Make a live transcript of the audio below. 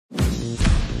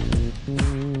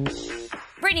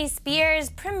Britney Spears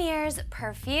premieres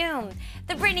Perfume.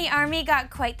 The Britney Army got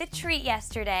quite the treat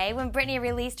yesterday when Britney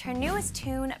released her newest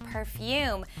tune,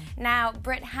 Perfume. Now,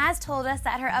 Brit has told us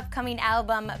that her upcoming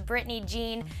album, Britney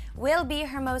Jean, will be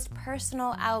her most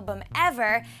personal album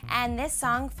ever, and this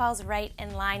song falls right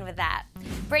in line with that.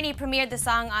 Britney premiered the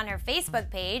song on her Facebook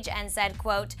page and said,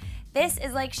 quote, "This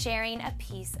is like sharing a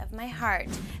piece of my heart."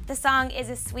 The song is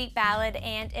a sweet ballad,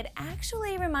 and it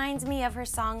actually reminds me of her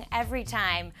song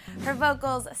Everytime. Her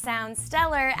vocals sound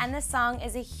stellar, and the song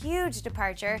is a huge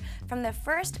departure from the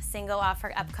first single off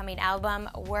her upcoming album,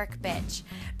 Work Bitch.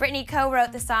 Britney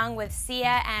co-wrote the song with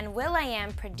Sia, and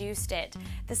Will.I.AM produced it.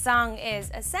 The song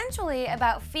is essentially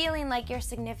about feeling like your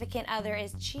significant other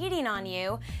is cheating on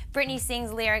you. Britney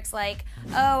sings lyrics like,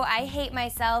 "Oh, I hate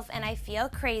myself and I feel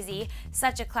crazy,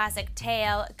 such a classic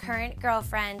tale, current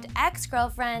girlfriend,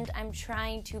 ex-girlfriend, I'm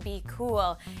trying to be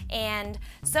cool," and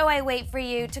 "So I wait for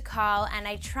you to call and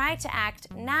I try to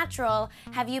act natural,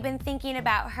 have you been thinking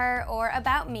about her or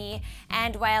about me,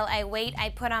 and while I wait I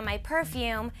put on my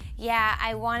perfume, yeah,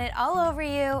 I want it all over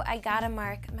you, I gotta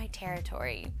mark my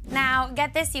territory." Now,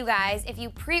 get this you guys, if you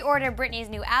pre-order Britney's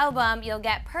new album, you'll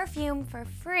get Perfume for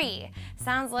free.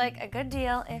 Sounds like a good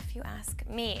deal if you ask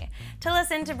me. To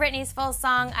listen to Britney's full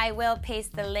song, I will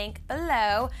paste the link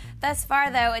below. Thus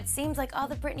far though, it seems like all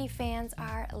the Britney fans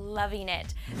are loving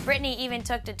it. Britney even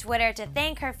took to Twitter to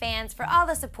thank her fans for all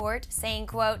the support, saying,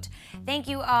 quote, "Thank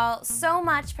you all so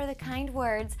much for the kind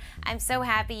words. I'm so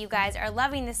happy you guys are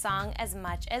loving the song as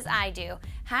much as I do.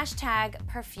 Hashtag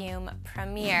Perfume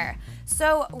Premiere."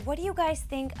 So what do you guys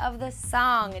think of the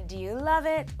song? Do you love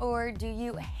it or do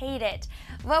you hate it?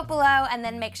 Vote below and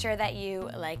then make sure that you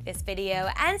like this video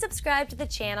and subscribe to the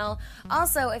channel.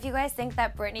 Also, if you guys think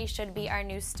that Britney should be our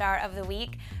new star of the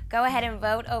week, go ahead and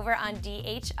vote over on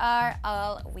DHR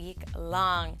all week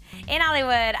long. In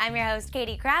Hollywood, I'm your host,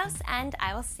 Katie Krause, and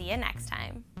I will see you next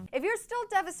time. If you're still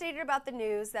devastated about the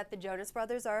news that the Jonas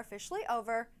Brothers are officially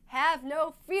over, have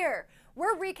no fear.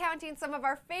 We're recounting some of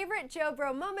our favorite Joe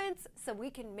Bro moments so we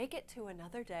can make it to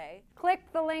another day. Click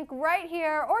the link right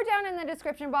here or down in the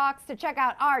description box to check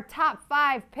out our top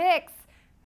 5 picks.